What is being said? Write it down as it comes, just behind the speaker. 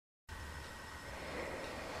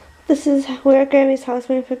This is we're at Grammy's house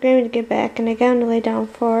waiting for Grammy to get back, and I got him to lay down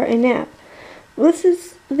for a nap.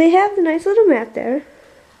 They have the nice little mat there,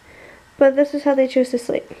 but this is how they choose to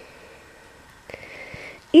sleep.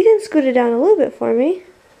 Ethan scooted down a little bit for me,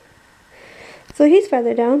 so he's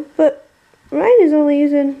farther down, but Ryan is only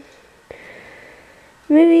using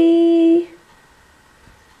maybe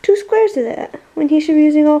 2 squares of that when he should be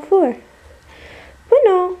using all 4. But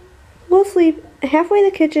no, we'll sleep halfway in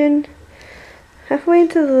the kitchen, halfway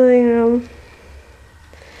into the living room,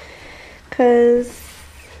 because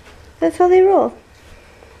that's how they roll.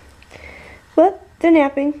 But they're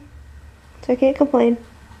napping, so I can't complain.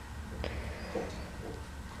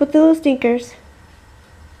 But the little stinkers,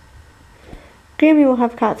 Grammy will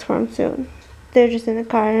have cots for them soon. They're just in the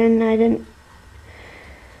car and I didn't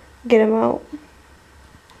get them out.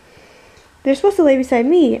 They're supposed to lay beside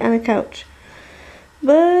me on the couch,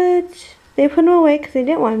 but they put them away because they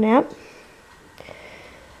didn't want to nap.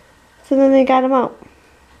 So then they got them out,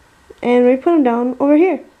 and we put them down over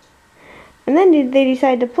here. And then they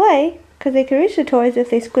decided to play because they could reach the toys if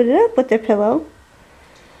they scooted up with their pillow.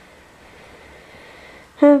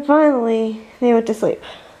 And finally, they went to sleep.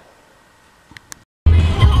 Come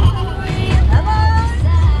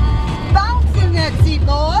on, bounce in that seat,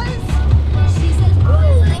 boys.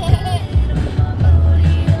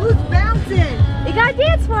 Who's bouncing? You gotta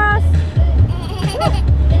dance for us.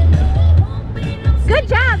 Good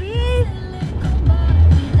job, E.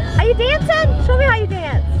 Are you dancing? Show me how you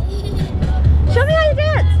dance. Show me how you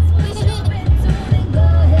dance.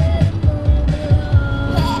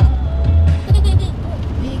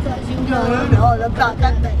 I'm all about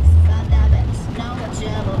that bass.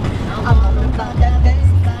 I'm all about that bass.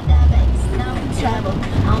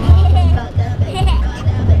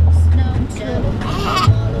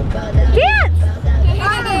 Dance!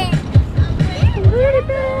 Really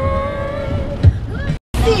bad.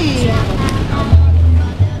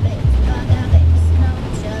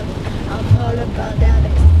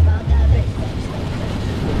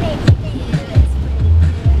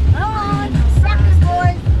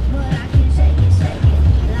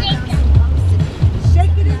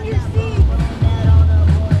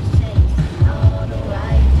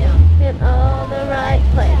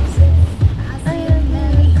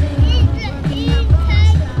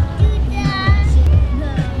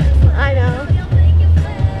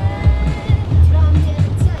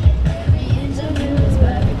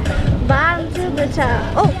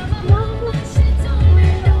 Oh!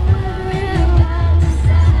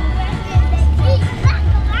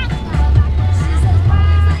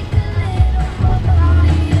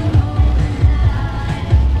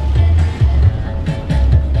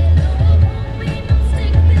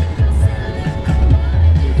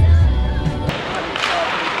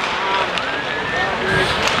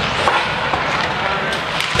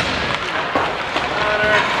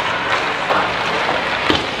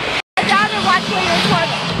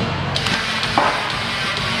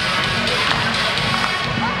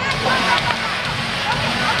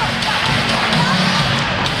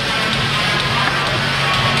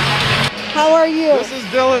 How are you? This is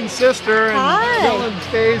Dylan's sister, and Hi. Dylan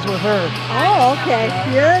stays with her. Oh, okay.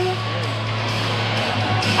 Here.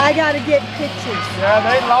 I gotta get pictures. Yeah,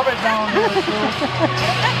 they love it down here too.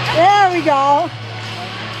 There we go.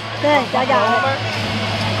 Thanks, I got it.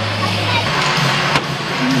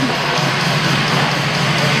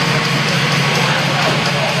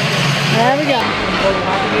 There we go.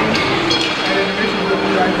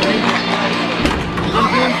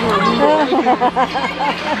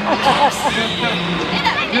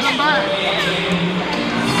 Get them back.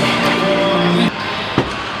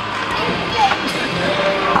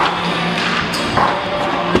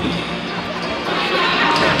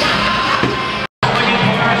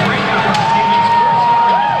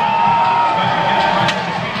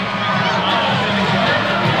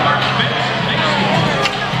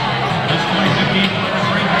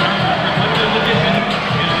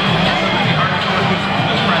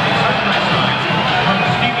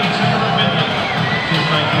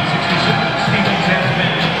 Stevens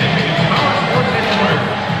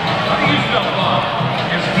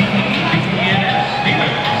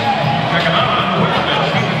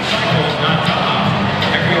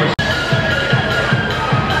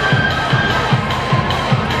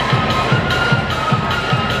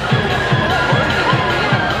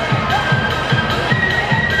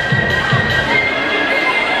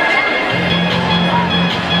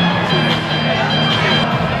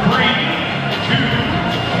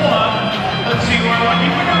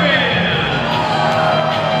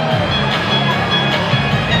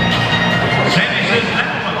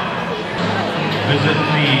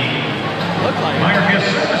Minor guest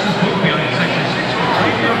services booth behind section 6 for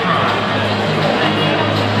Premier Prime.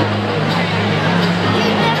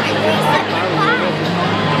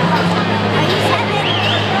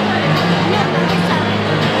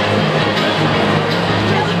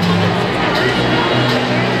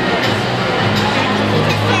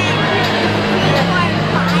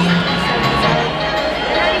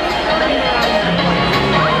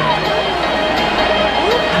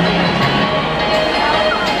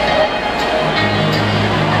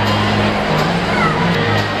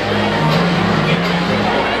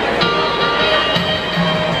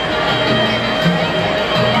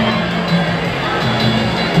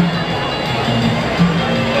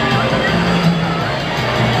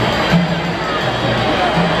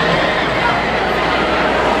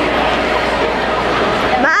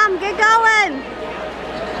 Mom, get going.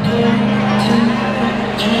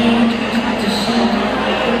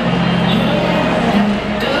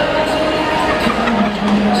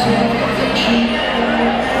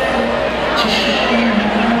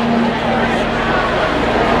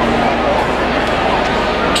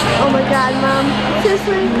 Oh my God, Mom.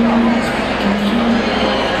 Seriously?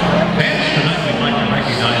 Fans, tonight we'd like to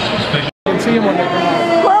recognize some special... You can see them when they come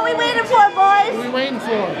out. What are we waiting for, boys? What are we waiting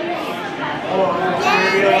for?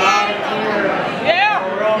 Yeah?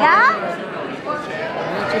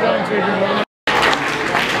 Sit down, Adrian.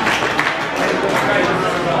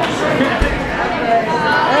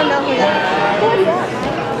 I don't know who that is.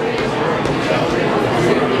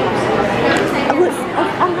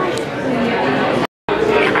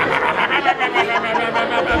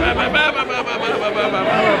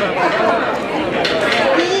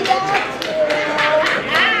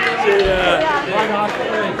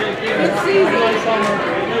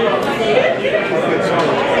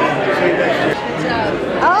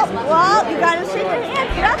 Oh, well, you gotta shake your hands.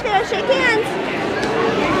 Get out there, shake hands.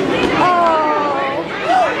 Oh.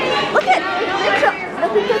 Look at Mitchell. I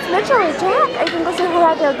think that's Mitchell or Jack. Are you gonna go say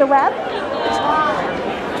hello to the web?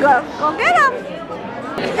 Go get him.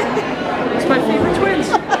 It's my favorite twins.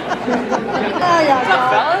 Oh, yeah. What's up,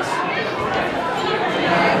 fellas?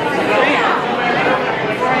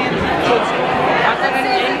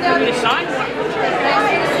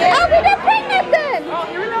 Oh, we didn't bring nothing. Oh,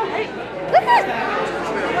 here we go. Hey. Look at.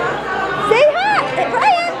 Say hi,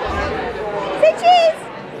 Ryan. Say cheese.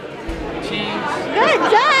 Cheese. Good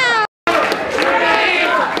job.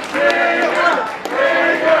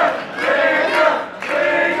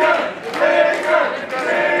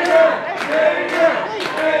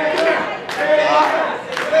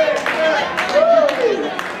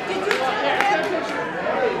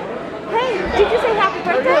 Hey, did you say happy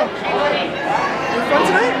birthday? Fun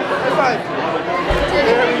tonight? High five.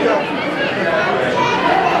 There we go.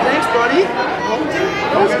 Thanks, buddy.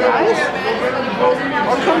 Those guys.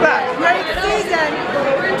 I'll come back. Great season.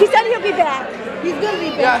 He said he'll be back. He's gonna be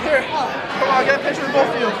Yeah, back. here. Come on, I'll get a picture of both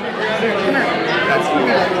of you. Here, come here.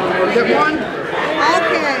 Get one,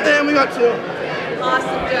 Okay. and we got two.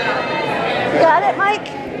 Awesome job. Got it, Mike?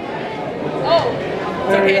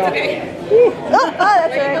 There we go. Oh,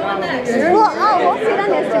 that's right. Well, we'll see it on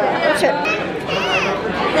Instagram. Sure.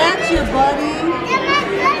 That's your buddy.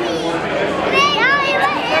 Yeah.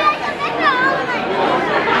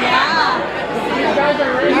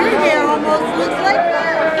 Your hair almost looks like that.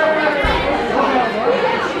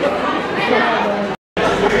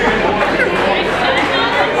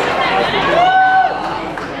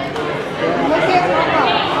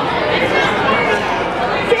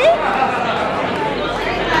 See?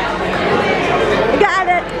 Got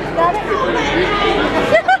it. Got it.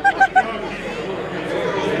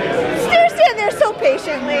 Stu's standing there so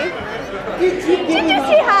patiently. Did you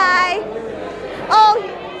say hi? Oh.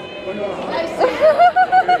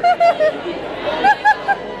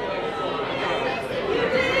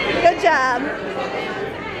 Good job.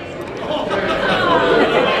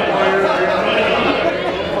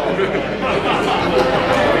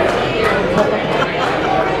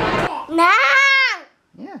 No!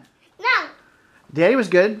 Yeah. No! Daddy was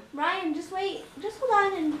good. Ryan, just wait. Just hold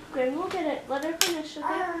on and Greg will get it. Let her finish,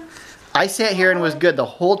 okay? I sat here and was good the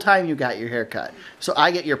whole time you got your hair cut. So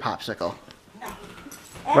I get your popsicle.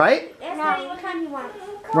 Right? Ask Daddy what kind you want.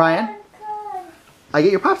 Ryan? I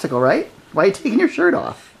get your popsicle, right? Why are you taking your shirt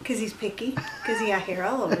off? Because he's picky. Because he got hair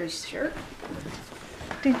all over his shirt.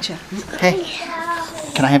 Didn't you? Hey,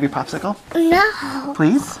 can I have your popsicle? No!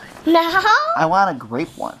 Please? No! I want a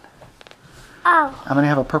grape one. Oh. I'm going to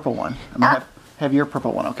have a purple one. I'm going to have your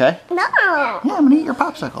purple one, okay? No! Yeah, I'm going to eat your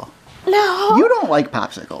popsicle. No! You don't like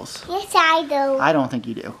popsicles. Yes, I do. I don't think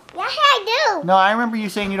you do. Yes, I do. No, I remember you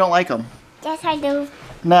saying you don't like them. Yes, I do.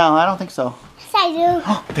 No, I don't think so. Yes, I do.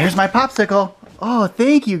 Oh, there's my popsicle. Oh,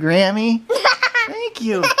 thank you, Grammy. Thank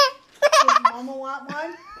you. Does Mama want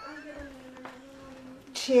one?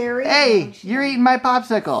 Cherry. Hey, you're eating my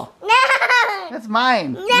popsicle. No. That's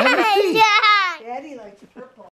mine. No. Let me see. No. Daddy likes it.